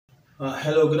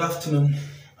Hello, good afternoon.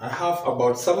 I have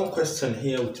about 7 questions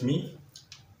here with me,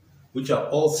 which are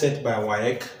all set by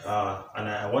WAEC, and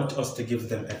I want us to give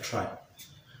them a try.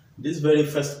 This very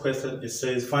first question, it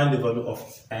says find the value of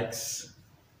x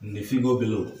in the figure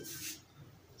below.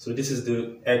 So this is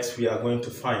the x we are going to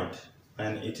find,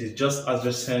 and it is just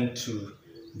adjacent to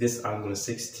this angle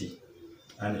 60.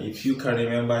 And if you can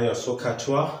remember your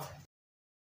SOHCAHTOA,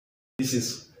 this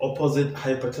is opposite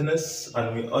hypotenuse,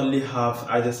 and we only have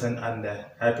adjacent and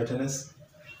hypotenuse.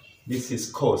 This is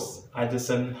cos,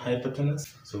 adjacent hypotenuse.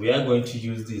 So we are going to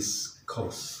use this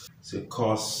cos. So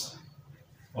cos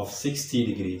of 60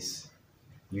 degrees.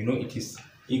 You know it is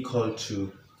equal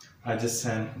to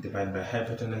adjacent divided by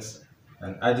hypotenuse.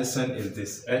 And adjacent is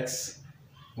this x,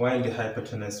 while the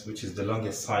hypotenuse, which is the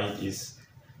longest side, is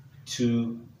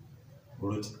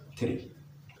 2√3.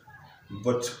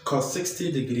 But cos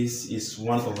 60 degrees is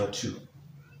 1/2.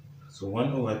 So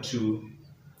 1/2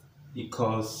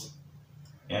 equals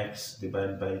x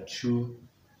divided by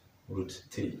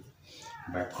 2√3.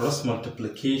 By cross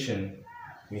multiplication,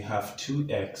 we have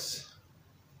 2x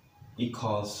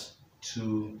equals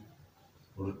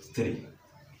 2√3.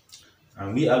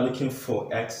 And we are looking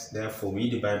for x, therefore we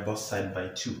divide both sides by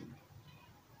 2.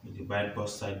 We divide both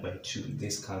sides by 2.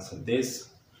 This cancels this.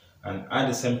 And at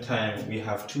the same time, we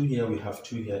have 2 here, we have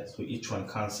 2 here, so each one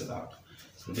cancels out.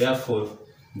 So therefore,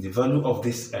 the value of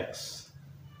this x,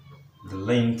 the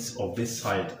length of this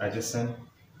side adjacent,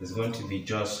 is going to be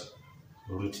just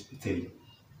 √3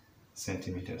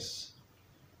 centimeters.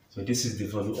 So this is the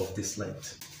value of this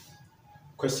length.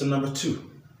 Question number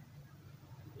 2.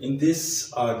 In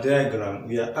this diagram,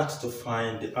 we are asked to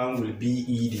find the angle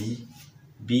BED,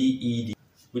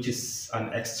 which is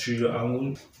an exterior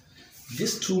angle.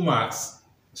 These 2 marks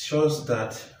shows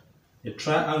that the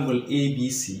triangle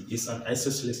ABC is an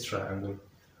isosceles triangle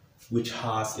which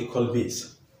has equal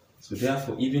base. So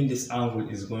therefore, even this angle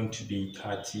is going to be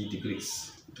 30 degrees.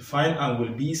 To find angle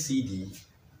BCD,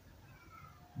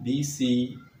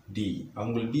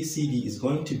 angle BCD is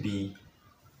going to be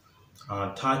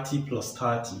 30 plus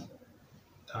 30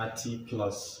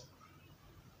 plus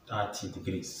 30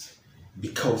 degrees,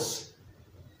 because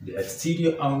the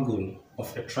exterior angle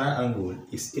of a triangle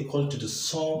is equal to the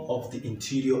sum of the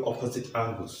interior opposite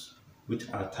angles, which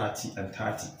are 30 and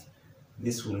 30.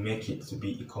 This will make it to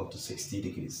be equal to 60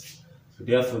 degrees. So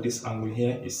therefore, this angle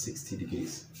here is 60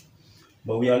 degrees.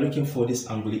 But we are looking for this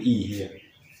angle E here.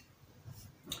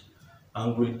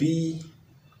 Angle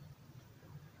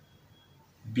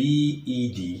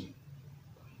BED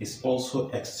is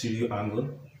also exterior angle,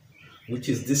 which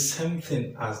is the same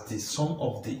thing as the sum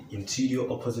of the interior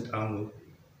opposite angle.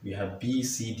 We have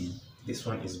BCD. This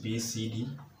one is BCD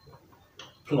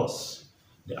plus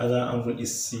the other angle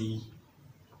is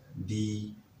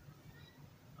CDE.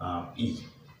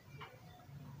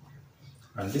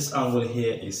 And this angle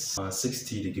here is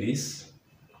 60 degrees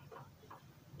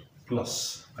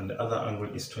plus, and the other angle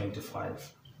is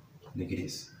 25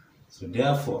 degrees. So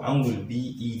therefore, angle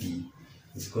BED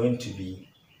is going to be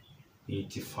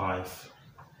 85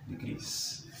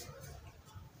 degrees.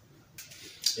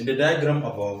 In the diagram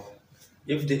above,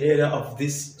 if the area of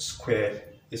this square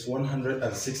is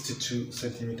 162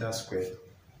 centimeters squared,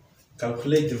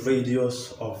 calculate the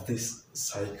radius of this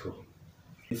cycle.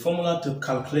 The formula to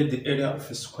calculate the area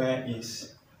of a square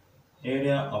is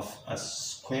area of a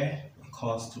square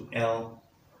equals to L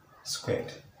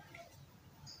squared,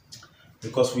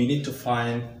 because we need to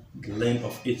find the length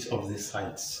of each of these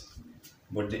sides.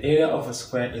 But the area of a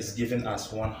square is given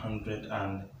as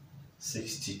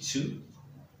 162,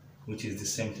 which is the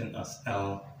same thing as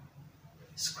L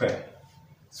squared.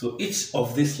 So each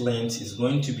of these lengths is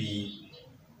going to be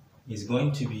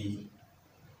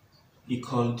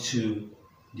equal to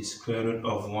the square root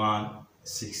of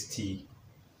 162.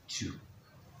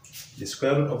 The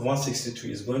square root of 162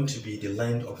 is going to be the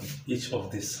length of each of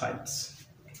these sides.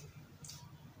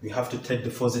 We have to take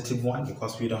the positive one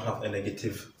because we don't have a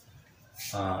negative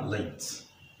length.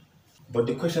 But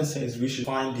the question says we should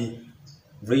find the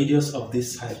radius of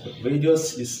this cycle.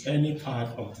 Radius is any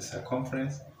part of the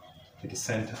circumference to the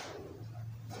center.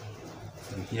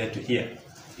 From here to here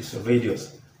is a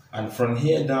radius. And from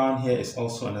here down here is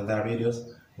also another radius.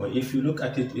 But if you look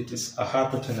at it, it is a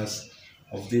hypotenuse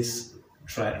of this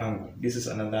triangle. This is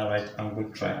another right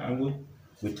angle triangle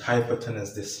with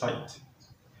hypotenuse this side.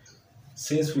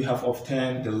 Since we have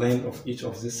obtained the length of each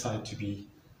of this side to be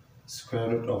square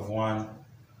root of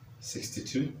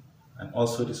 162, and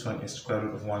also this one is square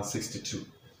root of 162.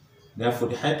 Therefore,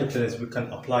 the hypotenuse, we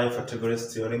can apply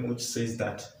Pythagoras theorem, which says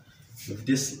that if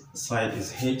this side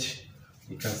is h,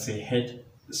 we can say h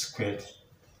squared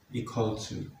equal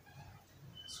to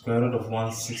square root of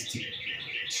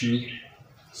 162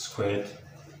 squared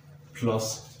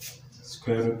plus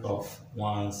square root of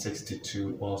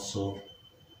 162 also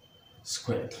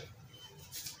squared.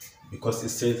 Because it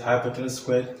says hypotenuse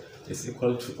squared is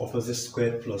equal to opposite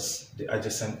squared plus the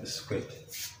adjacent squared.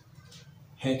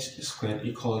 H squared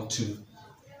equal to,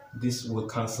 this will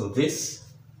cancel this,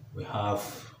 we have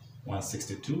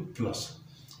 162 plus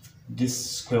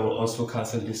this square will also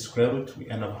cancel this square root, we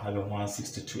end up having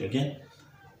 162 again.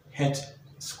 H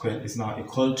squared is now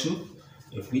equal to,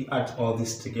 if we add all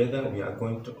this together, we are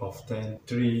going to obtain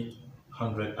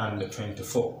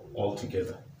 324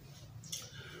 altogether.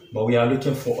 But we are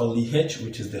looking for only h,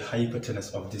 which is the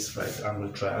hypotenuse of this right angle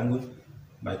triangle.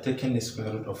 By taking the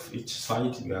square root of each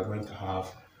side, we are going to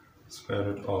have square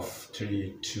root of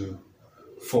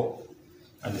 324.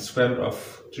 And the square root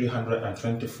of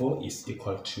 324 is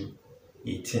equal to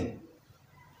 18.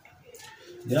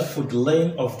 Therefore, the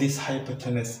length of this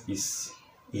hypotenuse is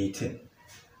 18.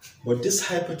 But this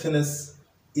hypotenuse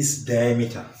is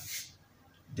diameter.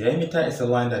 Diameter is a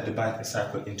line that divides a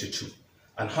circle into two.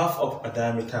 And half of a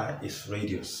diameter is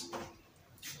radius.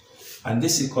 And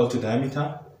this is equal to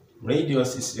diameter.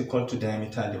 Radius is equal to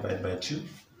diameter divided by 2.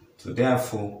 So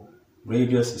therefore,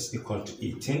 radius is equal to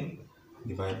 18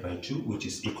 divided by 2, which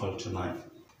is equal to 9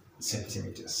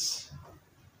 centimeters.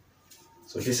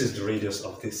 So this is the radius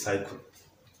of this cycle.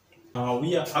 Now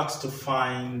we are asked to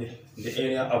find the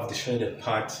area of the shaded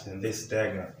part in this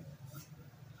diagram.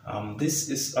 This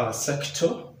is a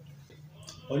sector.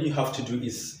 All you have to do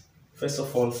is, first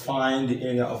of all, find the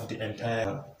area of the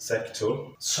entire sector,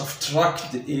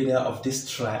 subtract the area of this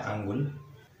triangle,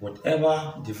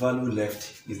 whatever the value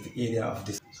left is the area of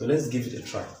this. So let's give it a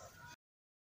try.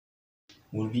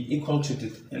 Will be equal to the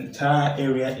entire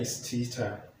area is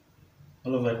theta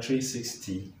all over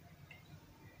 360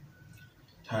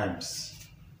 times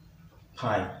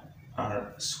pi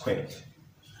r squared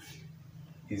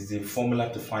is the formula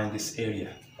to find this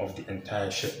area of the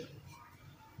entire shape.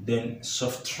 Then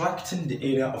subtracting the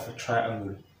area of a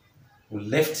triangle will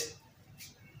left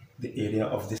the area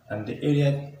of this, and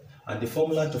the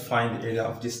formula to find the area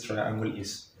of this triangle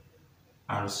is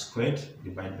r squared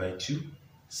divided by 2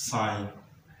 sine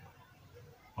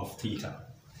of theta.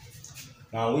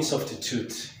 Now we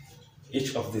substitute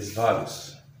each of these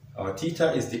values. Our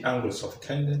theta is the angle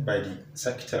subtended by the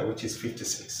sector, which is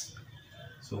 56.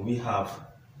 So we have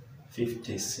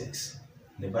 56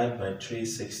 divided by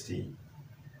 360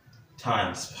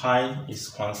 times pi is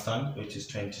constant, which is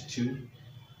 22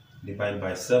 divided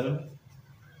by 7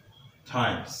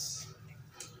 times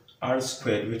r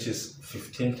squared, which is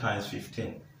 15 times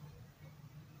 15.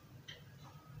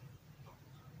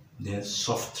 Then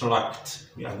subtract,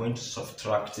 we are going to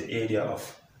subtract the area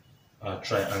of a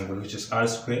triangle, which is r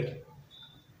squared,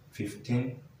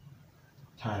 15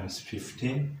 times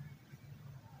 15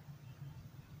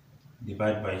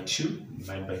 divided by 2,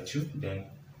 then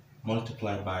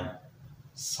multiply by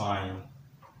sine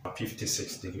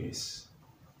 56 degrees.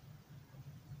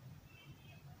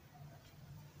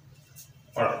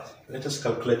 Alright, let us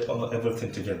calculate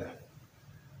everything together.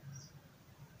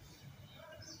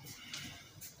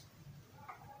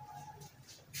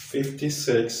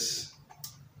 $56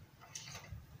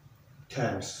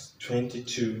 times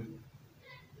 22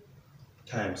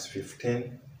 times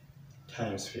 15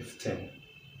 times 15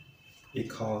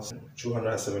 equals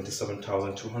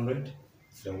 277,200.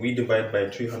 Then we divide by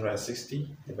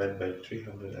 360, divide by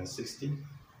 360.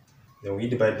 Then we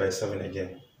divide by 7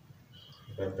 again,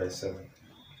 divide by 7.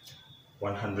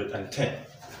 110.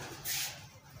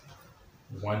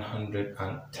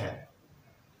 110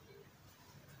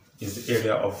 is the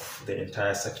area of the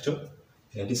entire sector.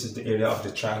 And this is the area of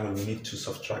the triangle. We need to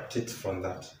subtract it from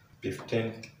that.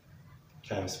 15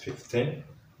 times 15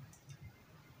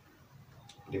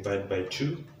 divided by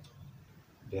 2,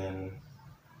 then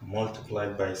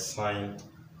multiplied by sine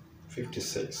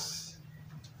 56,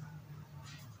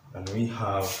 and we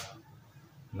have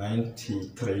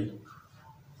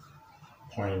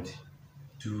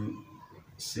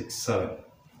 93.267.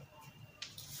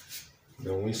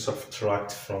 Then we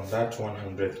subtract from that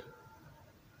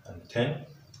 110,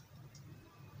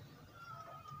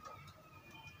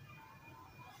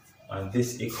 and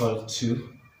this equal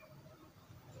to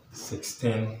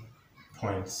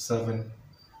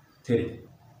 16.73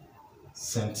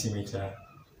 centimeter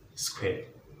squared.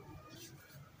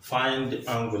 Find the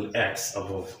angle x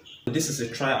above. This is a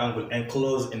triangle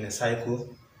enclosed in a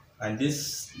circle, and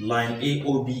this line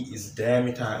AOB is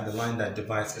diameter and the line that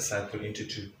divides a circle into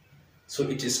two. So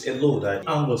it is a law that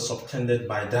angle subtended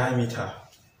by diameter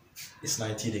is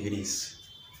 90 degrees.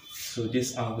 So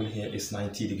this angle here is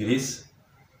 90 degrees.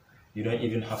 You don't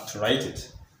even have to write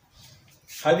it.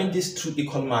 Having these two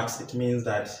equal marks, it means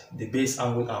that the base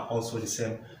angle are also the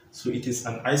same. So it is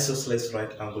an isosceles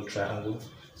right angle triangle.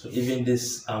 So even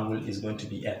this angle is going to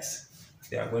be x.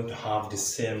 They are going to have the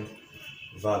same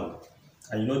value.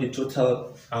 And you know the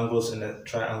total angles in a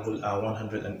triangle are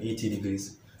 180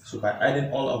 degrees. So by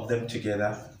adding all of them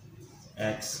together,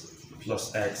 x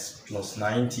plus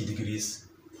 90 degrees,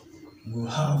 we'll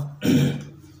have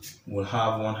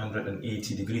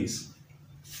 180 degrees.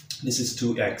 This is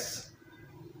 2x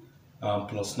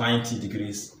plus 90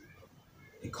 degrees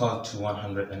equal to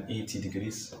 180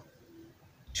 degrees.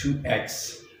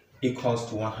 2x equals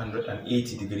to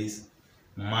 180 degrees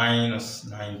minus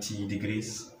 90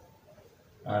 degrees.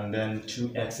 And then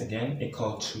 2x again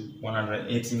equal to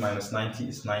 180 minus 90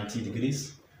 is 90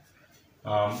 degrees.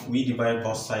 We divide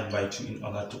both sides by 2 in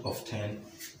order to obtain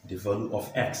the value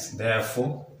of x.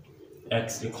 Therefore,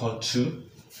 x equal to,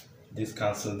 this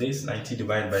cancel this, 90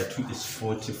 divided by 2 is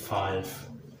 45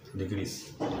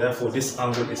 degrees. Therefore, this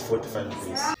angle is 45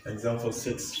 degrees. Example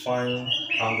 6, find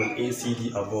angle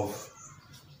ACD above.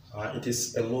 It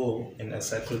is a law in a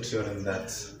circle theorem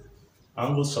that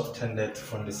angles subtended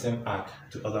from the same arc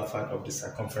to other part of the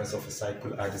circumference of a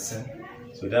circle are the same.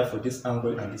 So therefore, this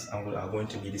angle and this angle are going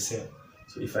to be the same.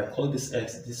 So if I call this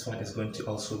x, this one is going to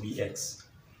also be x.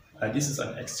 And this is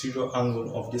an exterior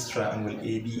angle of this triangle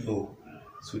ABO.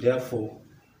 So therefore,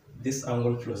 this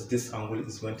angle plus this angle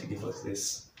is going to give us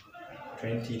this.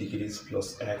 20 degrees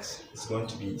plus x is going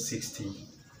to be 60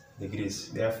 degrees.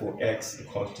 Therefore, x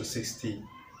equals to 60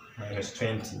 minus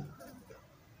 20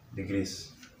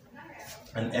 degrees.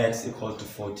 And x equals to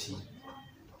 40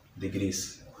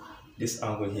 degrees. This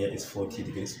angle here is 40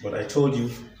 degrees. But I told you,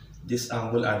 this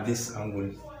angle and this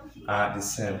angle are the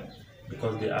same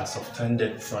because they are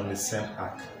subtended from the same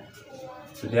arc.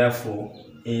 So therefore,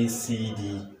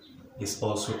 ACD is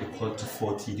also equal to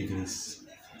 40 degrees.